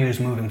 Bad news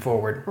moving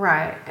forward.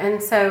 Right.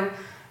 And so,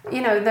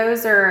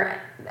 those are,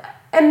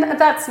 and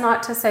that's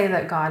not to say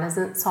that God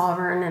isn't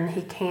sovereign and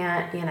he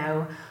can't,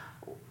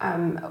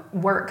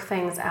 work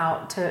things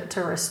out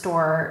to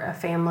restore a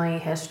family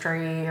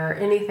history or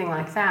anything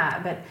like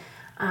that. But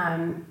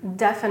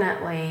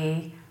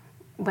definitely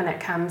when it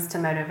comes to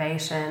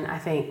motivation, I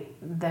think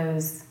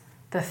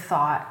the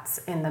thoughts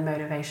and the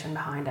motivation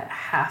behind it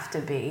have to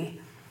be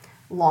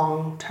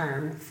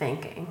long-term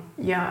thinking.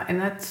 Yeah,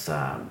 and that's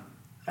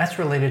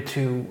related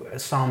to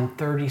Psalm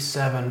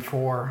 37,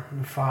 4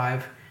 and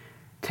 5.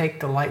 Take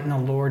delight in the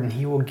Lord, and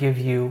he will give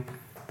you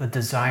the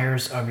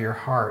desires of your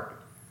heart.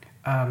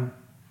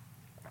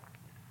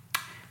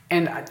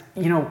 And,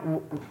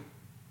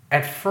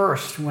 at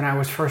first, when I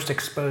was first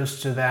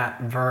exposed to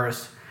that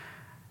verse,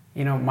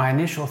 my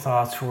initial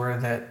thoughts were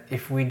that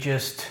if we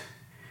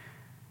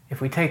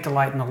take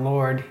delight in the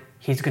Lord,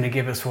 he's going to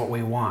give us what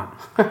we want.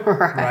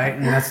 Right?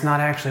 And that's not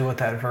actually what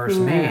that verse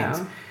means.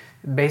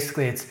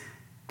 Basically, it's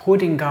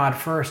putting God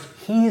first.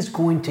 He's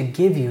going to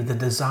give you the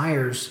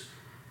desires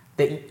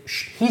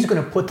he's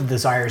going to put the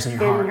desires in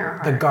your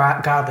heart. The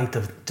godly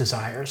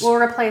desires. We'll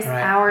replace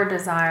our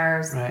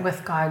desires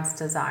with God's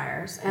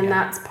desires. And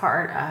that's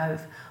part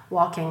of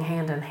walking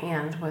hand in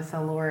hand with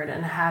the Lord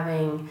and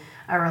having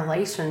a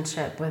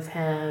relationship with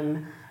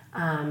him,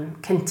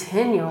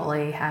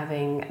 continually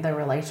having the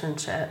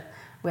relationship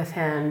with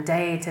him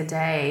day to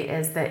day,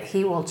 is that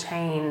he will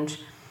change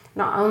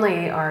not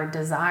only our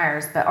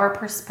desires, but our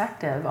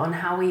perspective on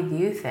how we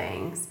view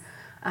things.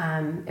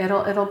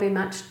 It'll be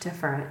much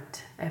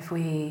different if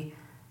we,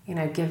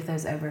 give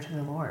those over to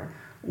the Lord.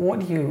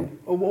 What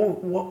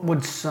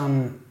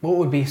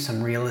would be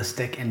some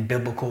realistic and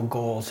biblical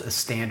goals a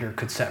Standard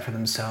could set for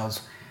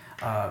themselves,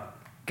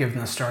 given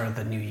the start of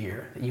the new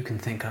year, that you can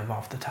think of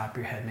off the top of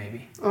your head,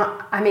 maybe?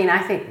 Well,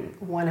 I think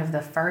one of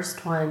the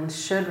first ones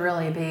should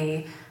really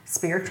be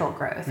spiritual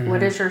growth. Mm-hmm.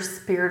 What is your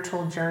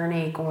spiritual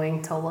journey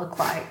going to look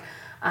like?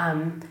 I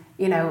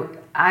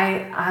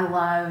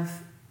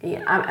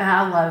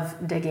love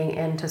digging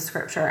into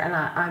Scripture, and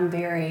I'm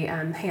very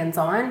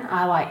hands-on.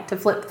 I like to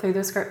flip through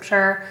the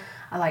Scripture.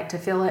 I like to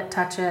feel it,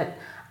 touch it.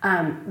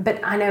 But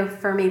I know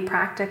for me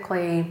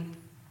practically,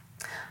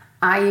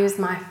 I use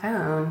my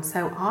phone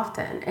so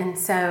often. And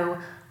so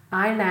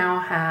I now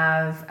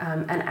have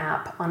an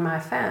app on my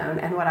phone.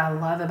 And what I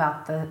love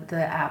about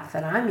the app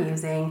that I'm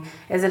using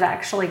is it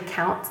actually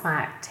counts my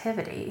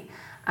activity.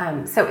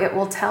 So it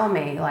will tell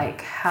me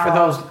how... For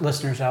those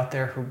listeners out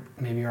there who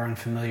maybe are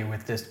unfamiliar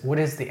with this, what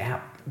is the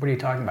app? What are you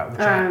talking about? Which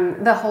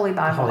app? The Holy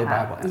Bible Holy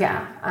Bible app.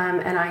 Yeah.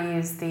 And I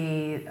use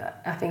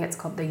I think it's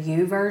called the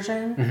U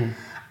version.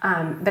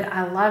 Mm-hmm. But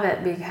I love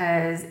it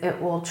because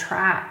it will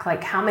track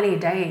how many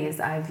days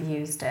I've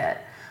used it.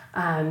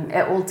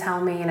 It will tell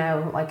me,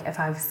 if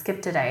I've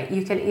skipped a day.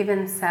 You can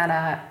even set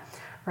up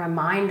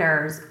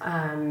reminders.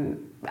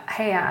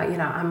 Hey,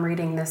 I'm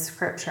reading this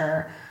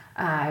scripture.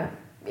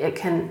 It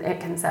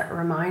can set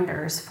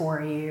reminders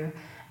for you.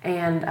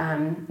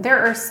 And there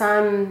are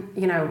some,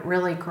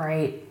 really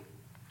great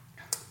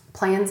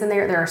plans in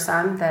there. There are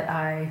some that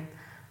I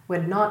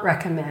would not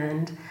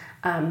recommend.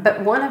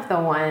 But one of the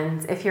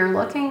ones, if you're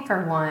looking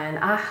for one,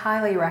 I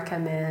highly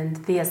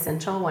recommend the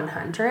Essential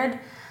 100.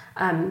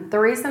 The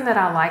reason that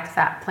I like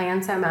that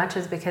plan so much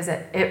is because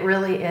it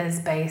really is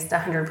based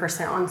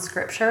 100% on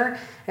Scripture.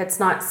 It's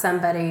not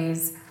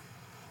somebody's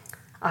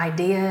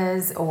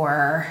ideas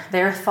or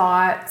their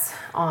thoughts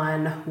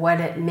on what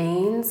it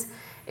means.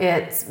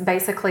 It's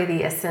basically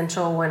the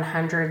Essential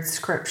 100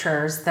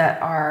 scriptures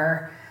that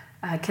are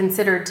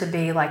considered to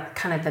be like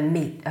kind of the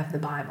meat of the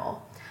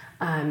Bible.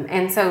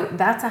 And so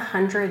that's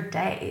 100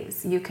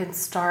 days. You can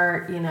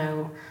start,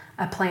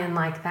 a plan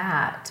like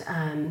that.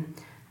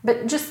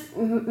 But just,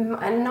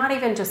 not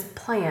even just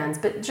plans,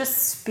 but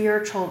just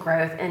spiritual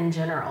growth in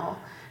general.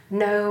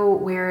 Know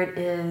where it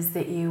is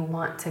that you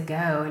want to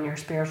go in your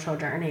spiritual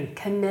journey.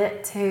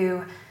 Commit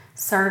to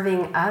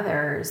serving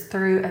others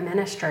through a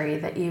ministry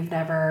that you've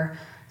never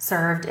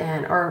served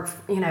in, or,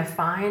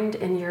 find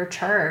in your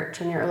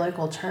church, in your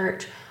local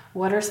church,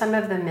 what are some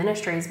of the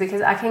ministries?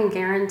 Because I can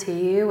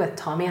guarantee you, with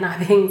Tommy and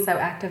I being so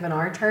active in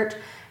our church,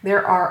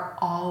 there are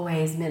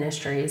always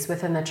ministries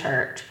within the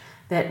church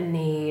that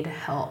need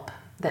help,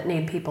 that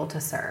need people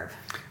to serve.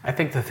 I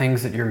think the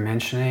things that you're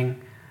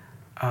mentioning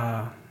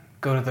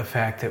go to the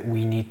fact that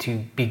we need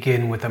to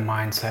begin with a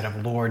mindset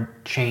of,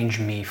 Lord, change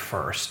me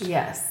first.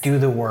 Yes. Do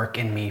the work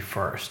in me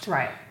first.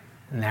 Right.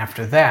 And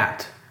after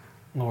that,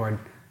 Lord,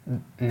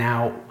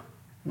 now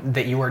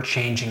that you are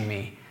changing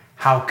me,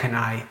 how can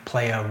I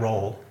play a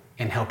role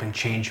in helping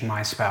change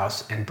my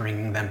spouse and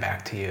bringing them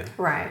back to you?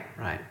 Right.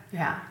 Right.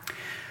 Yeah.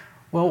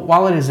 Well,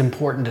 while it is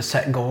important to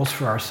set goals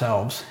for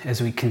ourselves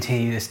as we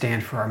continue to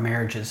stand for our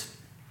marriages,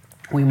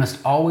 we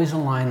must always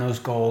align those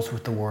goals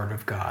with the Word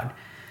of God.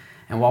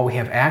 And while we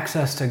have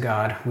access to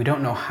God, we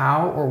don't know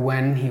how or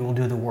when He will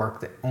do the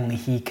work that only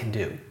He can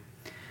do.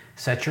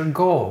 Set your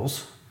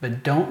goals,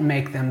 but don't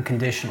make them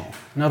conditional.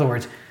 In other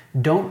words,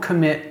 don't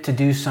commit to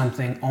do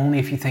something only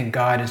if you think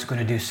God is going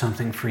to do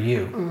something for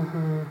you.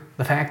 Mm-hmm.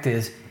 The fact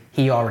is,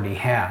 He already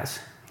has.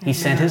 He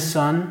sent His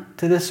Son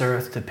to this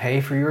earth to pay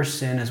for your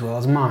sin as well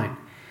as mine.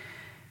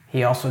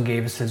 He also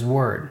gave us His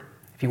Word.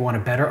 If you want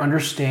to better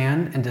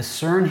understand and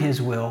discern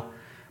His will,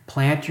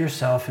 plant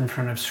yourself in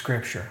front of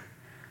Scripture.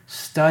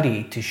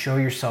 Study to show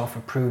yourself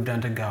approved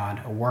unto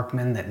God, a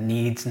workman that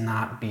needs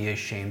not be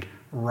ashamed,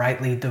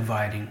 rightly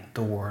dividing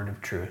the word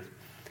of truth.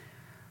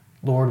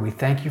 Lord, we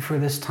thank you for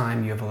this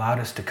time you have allowed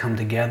us to come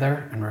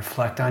together and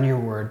reflect on your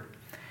word.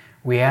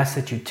 We ask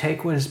that you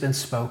take what has been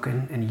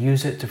spoken and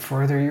use it to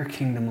further your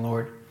kingdom,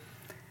 Lord.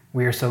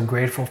 We are so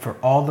grateful for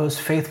all those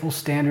faithful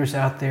standers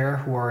out there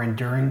who are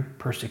enduring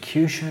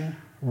persecution,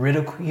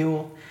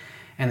 ridicule,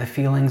 and the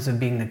feelings of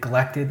being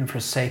neglected and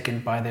forsaken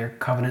by their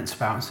covenant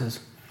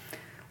spouses.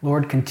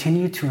 Lord,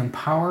 continue to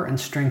empower and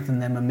strengthen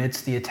them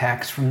amidst the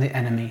attacks from the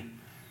enemy.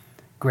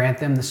 Grant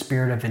them the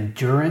spirit of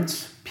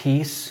endurance,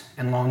 peace,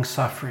 and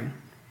long-suffering.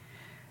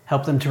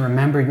 Help them to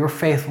remember your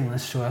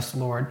faithfulness to us,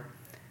 Lord.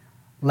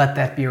 Let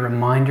that be a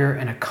reminder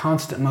and a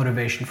constant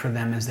motivation for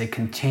them as they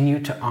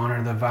continue to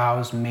honor the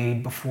vows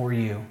made before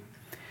you.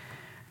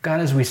 God,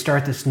 as we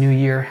start this new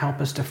year, help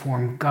us to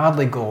form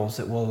godly goals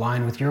that will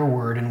align with your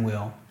word and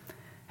will.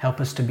 Help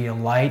us to be a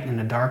light in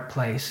a dark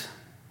place.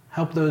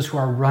 Help those who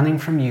are running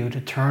from you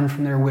to turn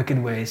from their wicked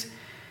ways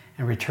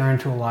and return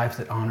to a life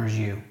that honors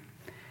you.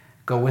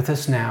 Go with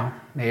us now.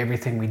 May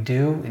everything we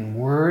do in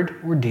word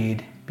or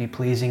deed be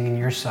pleasing in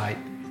your sight.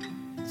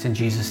 It's in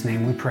Jesus'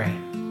 name we pray.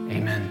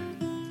 Amen.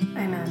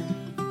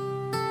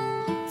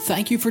 Amen.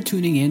 Thank you for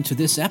tuning in to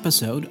this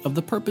episode of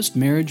the Purposed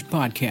Marriage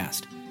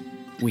Podcast.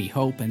 We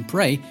hope and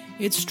pray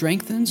it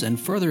strengthens and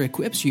further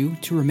equips you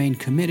to remain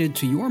committed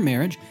to your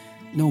marriage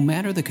no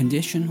matter the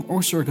condition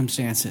or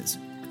circumstances.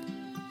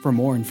 For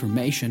more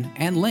information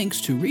and links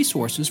to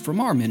resources from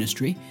our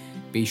ministry,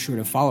 be sure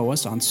to follow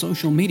us on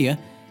social media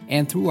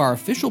and through our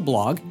official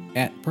blog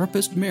at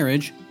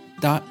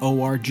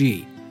purposedmarriage.org.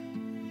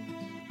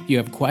 If you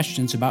have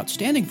questions about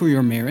standing for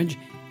your marriage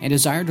and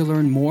desire to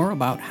learn more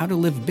about how to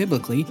live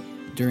biblically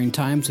during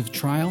times of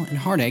trial and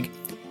heartache,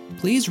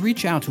 please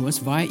reach out to us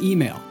via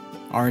email.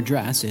 Our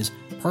address is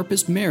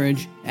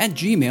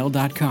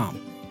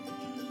purposedmarriage@gmail.com.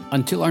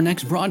 Until our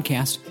next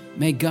broadcast,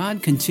 may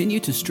God continue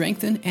to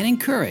strengthen and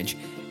encourage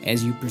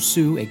as you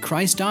pursue a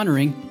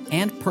Christ-honoring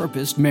and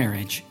purposed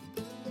marriage.